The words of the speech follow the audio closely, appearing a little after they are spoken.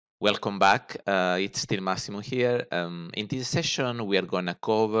Welcome back. It's still Massimo here. In this session, we are going to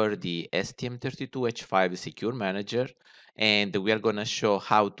cover the STM32H5 Secure Manager, and we are going to show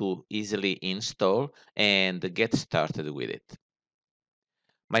how to easily install and get started with it.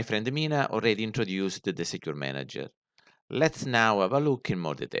 My friend Mina already introduced the Secure Manager. Let's now have a look in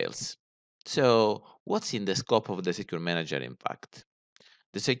more details. So, what's in the scope of the Secure Manager, in fact?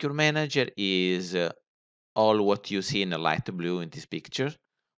 The Secure Manager is all what you see in light blue in this picture,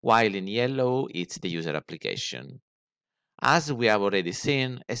 while in yellow it's the user application. As we have already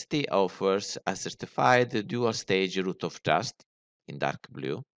seen, ST offers a certified dual-stage root of trust in dark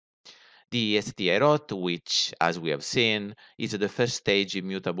blue. The ST-IROT, which, as we have seen, is the first stage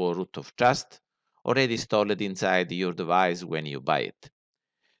immutable root of trust, already installed inside your device when you buy it.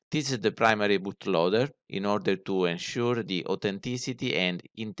 This is the primary bootloader in order to ensure the authenticity and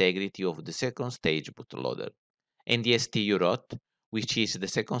integrity of the second stage bootloader. And the ST-UROT, which is the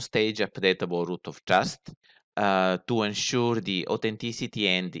second stage updatable root of trust, to ensure the authenticity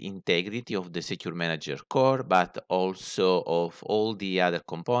and integrity of the Secure Manager core, but also of all the other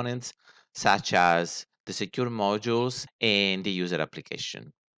components, such as the secure modules and the user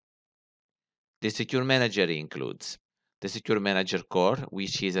application. The Secure Manager includes the Secure Manager Core,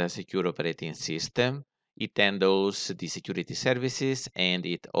 which is a secure operating system. It handles the security services, and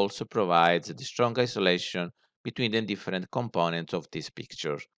it also provides the strong isolation between the different components of this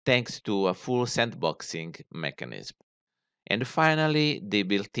picture, thanks to a full sandboxing mechanism. And finally, the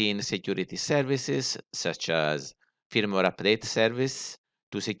built-in security services, such as firmware update service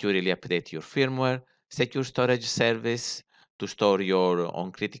to securely update your firmware, secure storage service to store your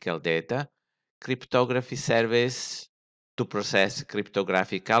own critical data, cryptography service to process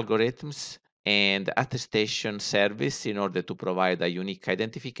cryptographic algorithms, and attestation service in order to provide a unique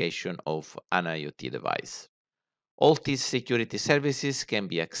identification of an IoT device. All these security services can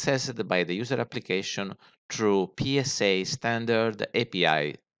be accessed by the user application through PSA standard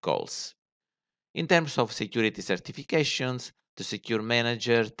API calls. In terms of security certifications, the Secure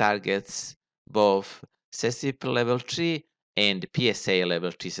Manager targets both CESIP Level 3 and PSA Level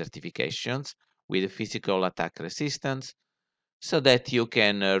 3 certifications with physical attack resistance, so that you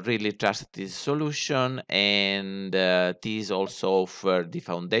can really trust this solution, and these also offer the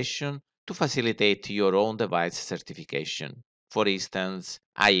foundation to facilitate your own device certification. For instance,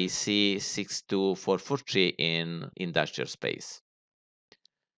 IEC 62443 in industrial space.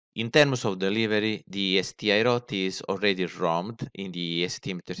 In terms of delivery, the STI-ROT is already ROMed in the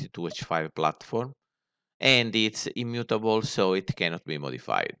STM32H5 platform, and it's immutable, so it cannot be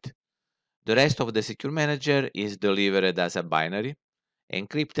modified. The rest of the Secure Manager is delivered as a binary,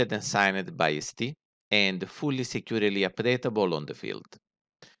 encrypted and signed by ST, and fully securely updatable on the field.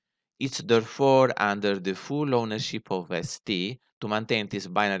 It's therefore under the full ownership of ST to maintain this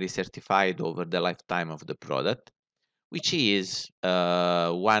binary certified over the lifetime of the product, which is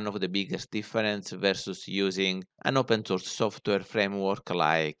one of the biggest difference versus using an open source software framework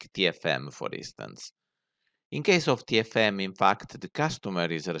like TFM, for instance. In case of TFM, in fact, the customer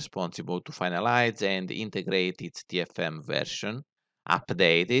is responsible to finalize and integrate its TFM version,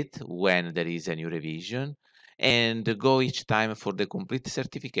 update it when there is a new revision, and go each time for the complete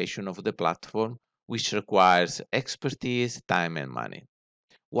certification of the platform, which requires expertise, time, and money.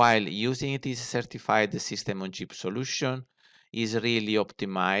 While using it as a certified system on chip solution is really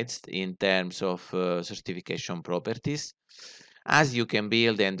optimized in terms of certification properties, as you can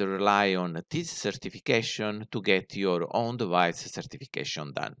build and rely on this certification to get your own device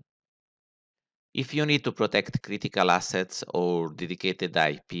certification done. If you need to protect critical assets or dedicated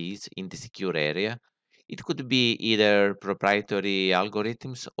IPs in the secure area, it could be either proprietary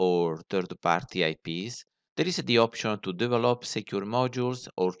algorithms or third-party IPs. There is the option to develop secure modules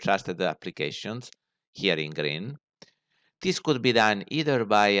or trusted applications, here in green. This could be done either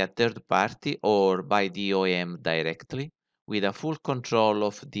by a third party or by the OEM directly, with a full control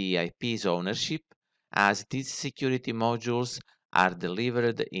of the IP's ownership, as these security modules are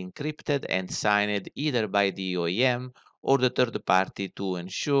delivered encrypted and signed either by the OEM or the third party to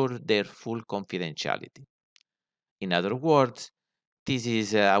ensure their full confidentiality. In other words, this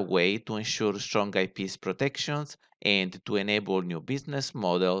is a way to ensure strong IP's protections and to enable new business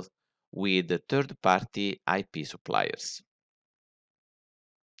models with third-party IP suppliers.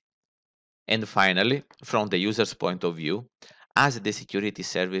 And finally, from the user's point of view, as the security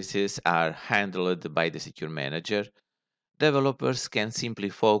services are handled by the Secure Manager, developers can simply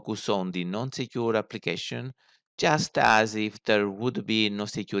focus on the non-secure application just as if there would be no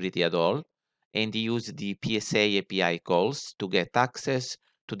security at all, and use the PSA API calls to get access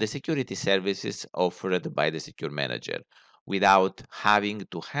to the security services offered by the Secure Manager, without having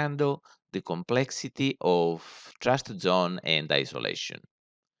to handle the complexity of trust zone and isolation.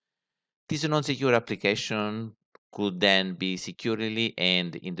 This non-secure application could then be securely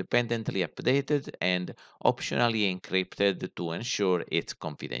and independently updated and optionally encrypted to ensure its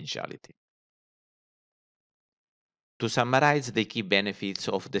confidentiality. To summarize the key benefits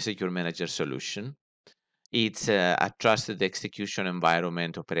of the Secure Manager solution, it's a trusted execution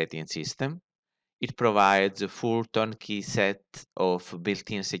environment operating system. It provides a full turnkey set of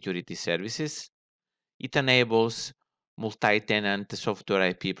built-in security services. It enables multi-tenant software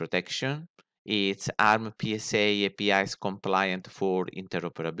IP protection. It's ARM PSA APIs compliant for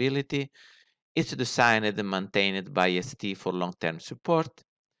interoperability. It's designed and maintained by ST for long-term support.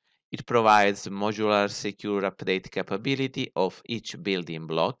 It provides modular secure update capability of each building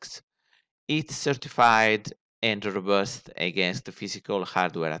blocks. It's certified and robust against physical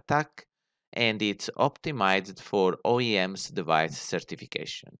hardware attack, and it's optimized for OEM's device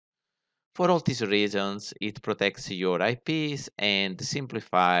certification. For all these reasons, it protects your IPs and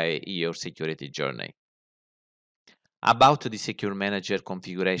simplify your security journey. About the Secure Manager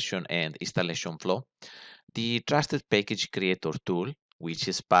configuration and installation flow, the Trusted Package Creator tool, which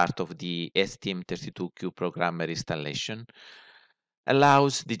is part of the STM32Q programmer installation,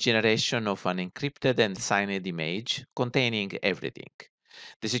 allows the generation of an encrypted and signed image containing everything: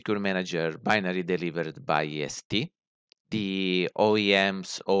 the Secure Manager binary delivered by ST, the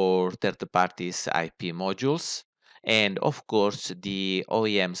OEM's or third parties' IP modules, and of course the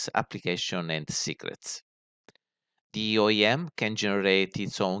OEM's application and secrets. The OEM can generate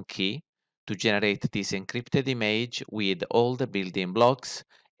its own key to generate this encrypted image with all the building blocks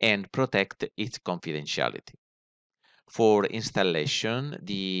and protect its confidentiality. For installation,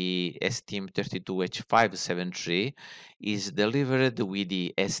 the STM32H573 is delivered with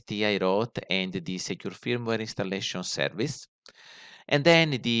the STIROT and the Secure Firmware Installation Service, and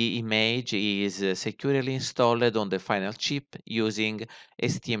then the image is securely installed on the final chip using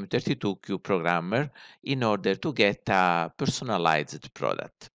STM32Q programmer in order to get a personalized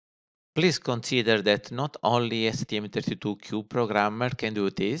product. Please consider that not only STM32Q programmer can do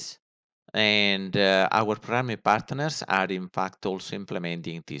this, and our programming partners are in fact also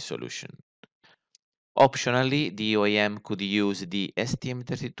implementing this solution. Optionally, the OEM could use the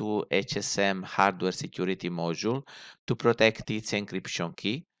STM32 HSM hardware security module to protect its encryption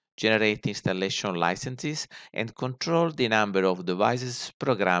key, generate installation licenses, and control the number of devices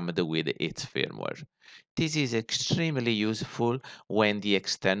programmed with its firmware. This is extremely useful when the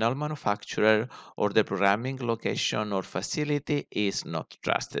external manufacturer or the programming location or facility is not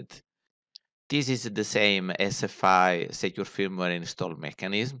trusted. This is the same SFI secure firmware install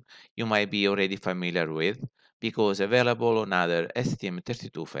mechanism you might be already familiar with because available on other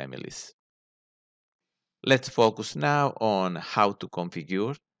STM32 families. Let's focus now on how to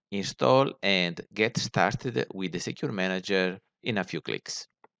configure, install, and get started with the Secure Manager in a few clicks.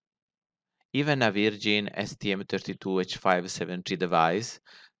 Even a Virgin STM32H573 device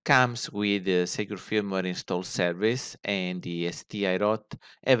comes with the Secure Firmware Install service and the STIROT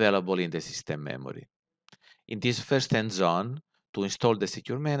available in the system memory. In this first hands-on, to install the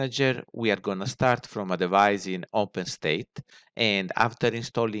Secure Manager, we are going to start from a device in open state, and after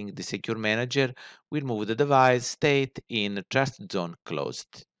installing the Secure Manager, we'll move the device state in Trust Zone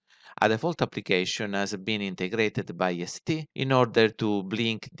Closed. A default application has been integrated by ST in order to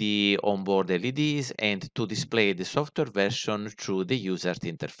blink the onboard LEDs and to display the software version through the user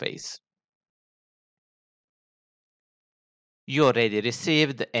interface. You already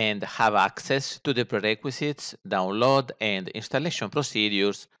received and have access to the prerequisites, download, and installation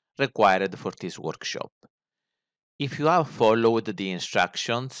procedures required for this workshop. If you have followed the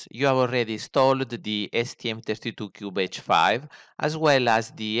instructions, you have already installed the STM32Cube H5 as well as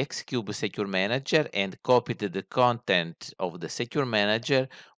the Xcube Secure Manager and copied the content of the Secure Manager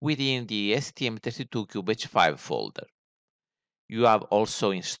within the STM32Cube H5 folder. You have also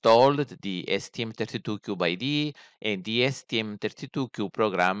installed the STM32Cube IDE and the STM32Cube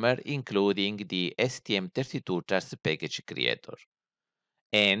programmer, including the STM32Trust Package Creator.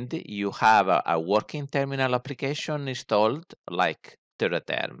 And you have a working terminal application installed like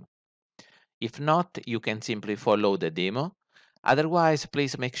TerraTerm. If not, you can simply follow the demo. Otherwise,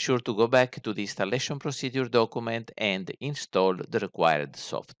 please make sure to go back to the installation procedure document and install the required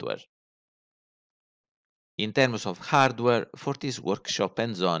software. In terms of hardware, for this workshop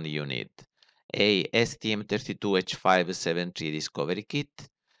hands-on you need a STM32H573 discovery kit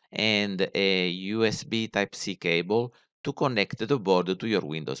and a USB Type-C cable to connect the board to your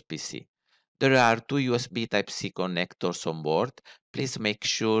Windows PC. There are two USB Type-C connectors on board. Please make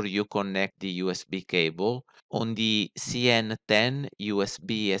sure you connect the USB cable on the CN10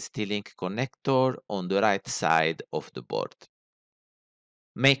 USB ST-Link connector on the right side of the board.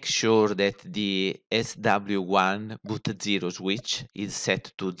 Make sure that the SW1 boot 0 switch is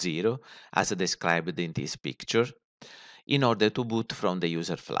set to 0 as described in this picture in order to boot from the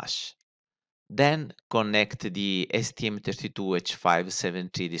user flash. Then connect the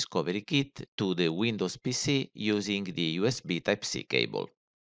STM32H573 Discovery Kit to the Windows PC using the USB Type-C cable.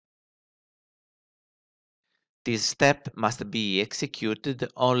 This step must be executed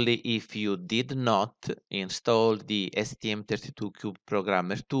only if you did not install the STM32Cube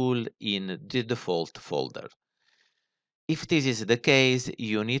programmer tool in the default folder. If this is the case,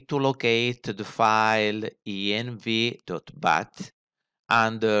 you need to locate the file env.bat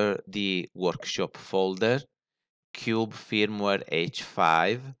under the Workshop folder, Cube Firmware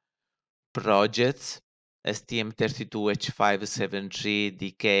H5, Projects,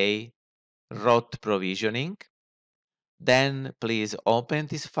 STM32H573DK, Root Provisioning. Then please open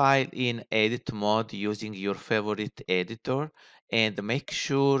this file in edit mode using your favorite editor and make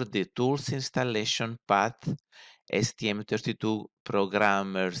sure the tools installation path STM32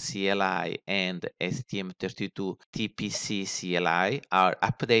 Programmer CLI and STM32 TPC CLI are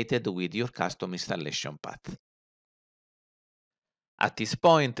updated with your custom installation path. At this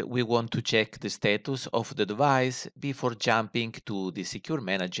point, we want to check the status of the device before jumping to the Secure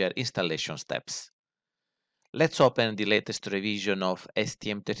Manager installation steps. Let's open the latest revision of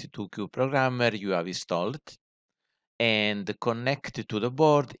STM32Cube Programmer you have installed and connect to the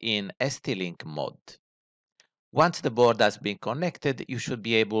board in ST-Link mode. Once the board has been connected, you should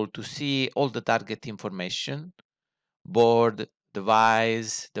be able to see all the target information, board,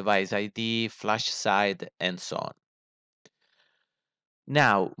 device, device ID, flash side, and so on.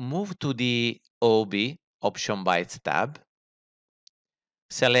 Now move to the OB Option Bytes tab,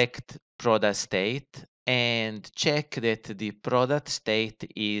 select Product State, and check that the product state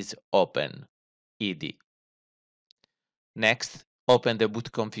is open, ED. Next, open the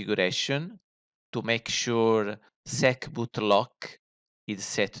boot configuration to make sure sec boot lock is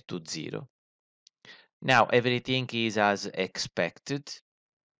set to 0. Now everything is as expected.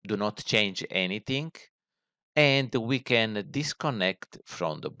 Do not change anything, and we can disconnect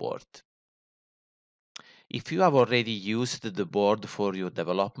from the board. If you have already used the board for your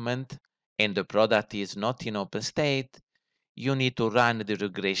development and the product is not in open state, you need to run the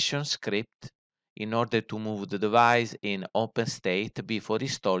regression script in order to move the device in open state before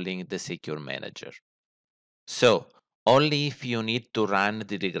installing the Secure Manager. So, only if you need to run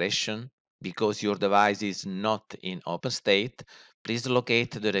the regression because your device is not in open state, please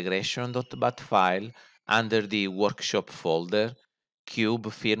locate the regression.bat file under the Workshop folder, Cube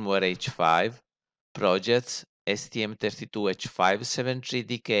Firmware H5, Projects,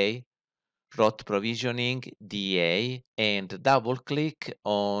 STM32H573DK, Root Provisioning, DA, and double-click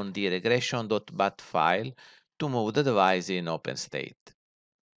on the regression.bat file to move the device in open state.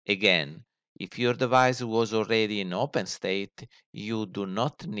 Again, if your device was already in open state, you do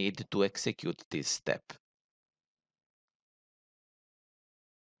not need to execute this step.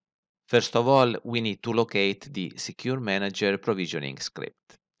 First of all, we need to locate the Secure Manager provisioning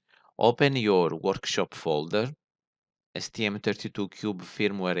script. Open your Workshop folder, STM32Cube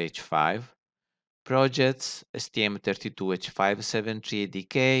Firmware H5, Projects,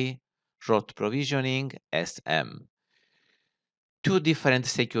 STM32H573DK, Root Provisioning, SM. Two different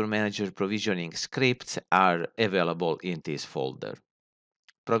Secure Manager provisioning scripts are available in this folder.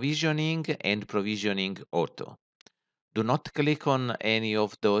 Provisioning and Provisioning Auto. Do not click on any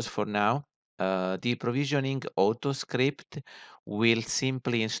of those for now. The Provisioning Auto script will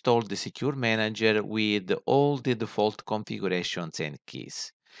simply install the Secure Manager with all the default configurations and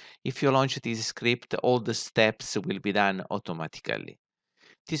keys. If you launch this script, all the steps will be done automatically.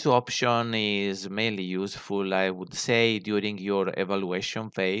 This option is mainly useful, I would say, during your evaluation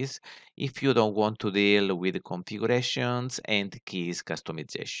phase if you don't want to deal with configurations and keys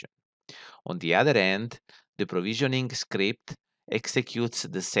customization. On the other hand, the provisioning script executes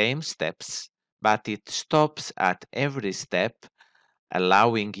the same steps, but it stops at every step,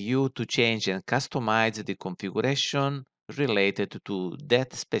 allowing you to change and customize the configuration related to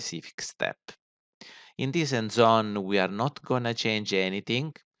that specific step. In this hands-on, we are not gonna change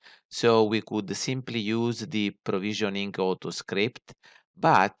anything, so we could simply use the provisioning auto script,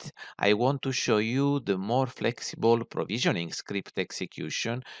 but I want to show you the more flexible provisioning script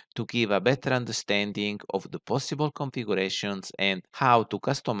execution to give a better understanding of the possible configurations and how to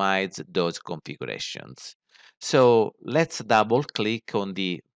customize those configurations. So let's double click on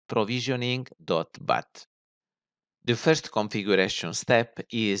the provisioning.bat. The first configuration step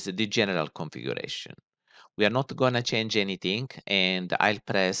is the general configuration. We are not going to change anything, and I'll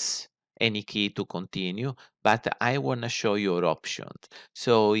press any key to continue, but I want to show you your options.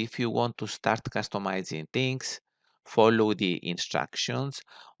 So if you want to start customizing things, follow the instructions,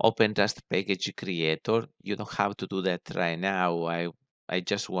 open Trust Package Creator. You don't have to do that right now. I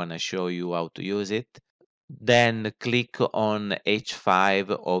just want to show you how to use it. Then click on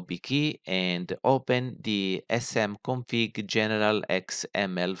H5 OB key and open the smconfig general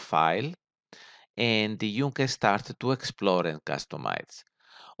XML file, and you can start to explore and customize.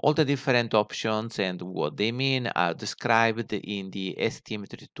 All the different options and what they mean are described in the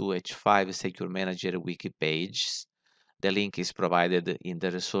STM32H5 Secure Manager wiki page. The link is provided in the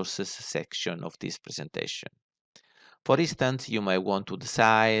resources section of this presentation. For instance, you might want to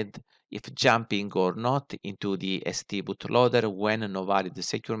decide if jumping or not into the ST bootloader when no valid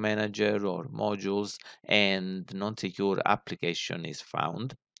secure manager or modules and non-secure application is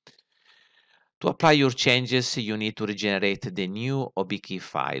found. To apply your changes, you need to regenerate the new OBKey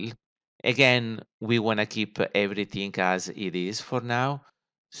file. Again, we want to keep everything as it is for now.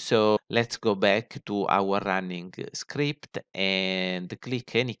 So let's go back to our running script and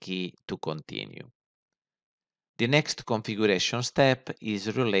click any key to continue. The next configuration step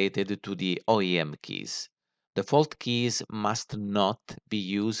is related to the OEM keys. Default keys must not be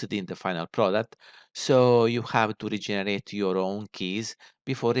used in the final product, so you have to regenerate your own keys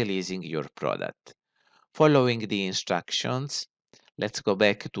before releasing your product. Following the instructions, let's go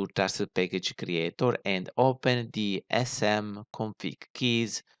back to Trusted Package Creator and open the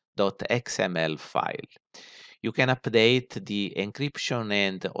smconfig-keys.xml file. You can update the encryption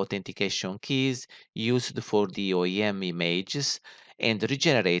and authentication keys used for the OEM images and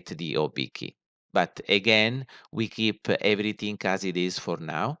regenerate the OB key. But again, we keep everything as it is for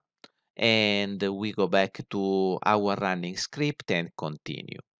now, and we go back to our running script and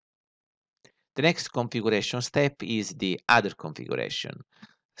continue. The next configuration step is the other configuration.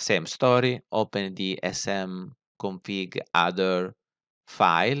 Same story, open the smconfig other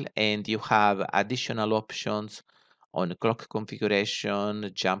file, and you have additional options on clock configuration,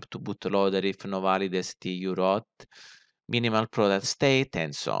 jump to bootloader if no valid STUROT, minimal product state,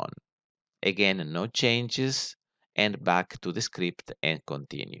 and so on. Again, no changes, and back to the script and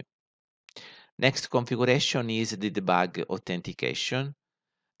continue. Next configuration is the debug authentication.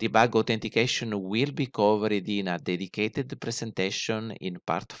 Debug authentication will be covered in a dedicated presentation in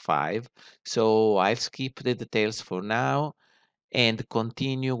part 5, so I'll skip the details for now and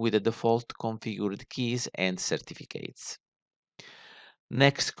continue with the default configured keys and certificates.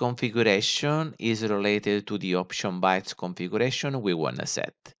 Next configuration is related to the option bytes configuration we want to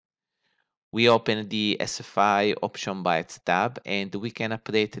set. We open the SFI option bytes tab and we can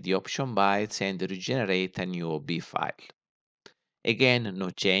update the option bytes and regenerate a new OB file. Again, no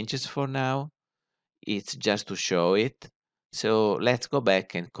changes for now. It's just to show it. So let's go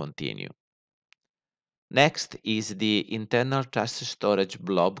back and continue. Next is the internal trust storage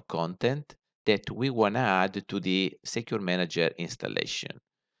blob content that we want to add to the Secure Manager installation.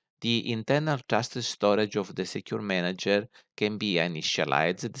 The internal trust storage of the Secure Manager can be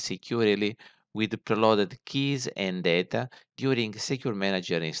initialized securely with preloaded keys and data during Secure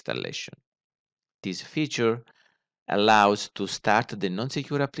Manager installation. This feature allows to start the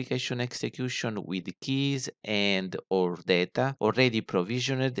non-secure application execution with keys and or data already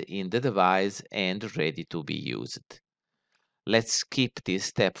provisioned in the device and ready to be used. Let's skip this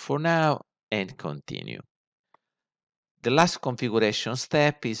step for now and continue. The last configuration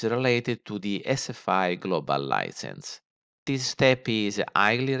step is related to the SFI global license. This step is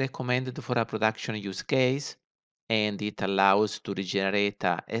highly recommended for a production use case, and it allows to regenerate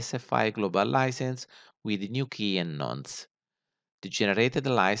a SFI global license with new key and nonce. The generated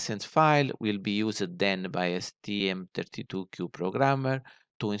license file will be used then by STM32Q programmer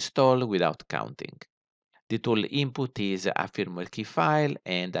to install without counting. The tool input is a firmware key file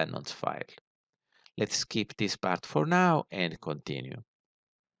and a nonce file. Let's skip this part for now and continue.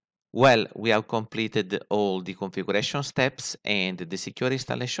 Well, we have completed all the configuration steps and the secure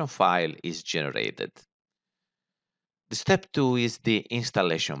installation file is generated. The step 2 is the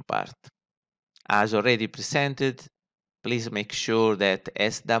installation part. As already presented, please make sure that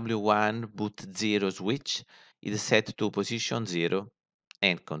SW1 boot 0 switch is set to position 0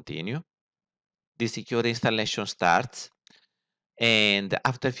 and continue. The secure installation starts, and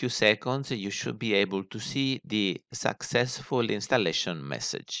after a few seconds you should be able to see the successful installation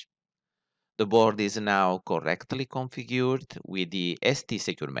message. The board is now correctly configured with the ST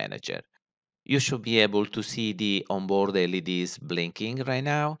Secure Manager. You should be able to see the onboard LEDs blinking right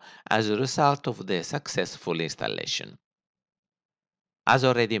now as a result of the successful installation. As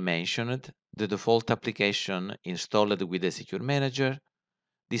already mentioned, the default application installed with the Secure Manager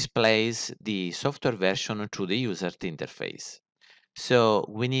displays the software version to the user interface. So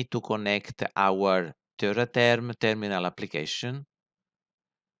we need to connect our TerraTerm terminal application,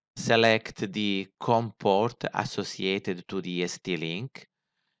 select the COM port associated to the ST-Link,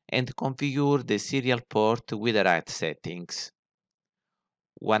 and configure the serial port with the right settings: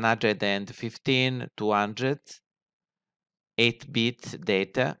 115, 200, 8-bit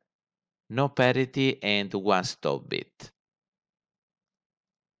data, no parity, and one stop bit.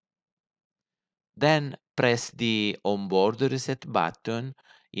 Then press the onboard reset button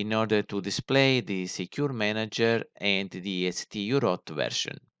in order to display the Secure Manager and the STUROT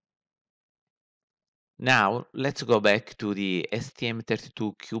version. Now let's go back to the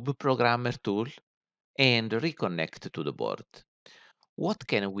STM32 Cube Programmer tool and reconnect to the board. What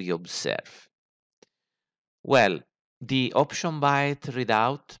can we observe? Well, the option byte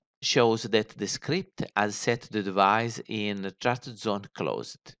readout shows that the script has set the device in trust zone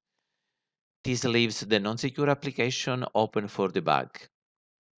closed. This leaves the non-secure application open for debug.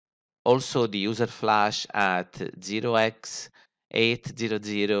 Also, the user flash at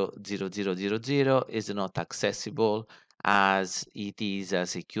 0x8000000 is not accessible as it is a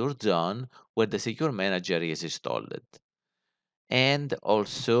secure zone where the secure manager is installed. And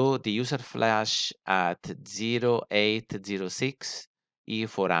also the user flash at 0806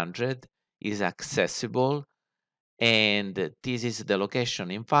 E400 is accessible, and this is the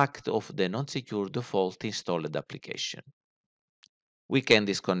location, in fact, of the non-secure default installed application. We can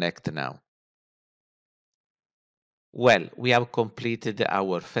disconnect now. Well, we have completed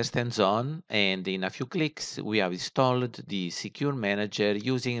our first hands-on, and in a few clicks, we have installed the Secure Manager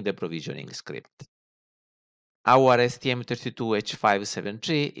using the provisioning script. Our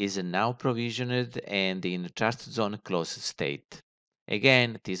STM32H573 is now provisioned and in trust zone closed state.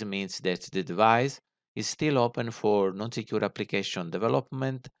 Again, this means that the device is still open for non-secure application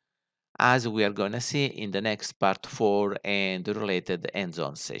development, as we are going to see in the next part 4 and the related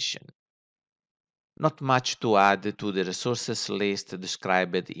hands-on session. Not much to add to the resources list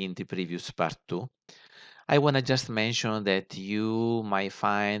described in the previous part 2. I want to just mention that you might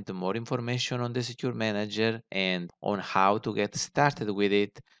find more information on the Secure Manager and on how to get started with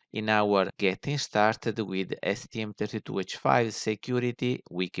it in our Getting Started with STM32H5 Security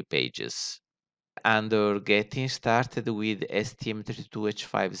wiki pages. Under Getting Started with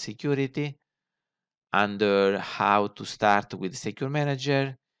STM32H5 Security, under How to Start with Secure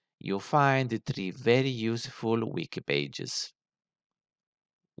Manager, you'll find 3 very useful wiki pages.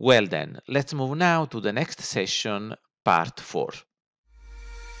 Well then, let's move now to the next session, part 4.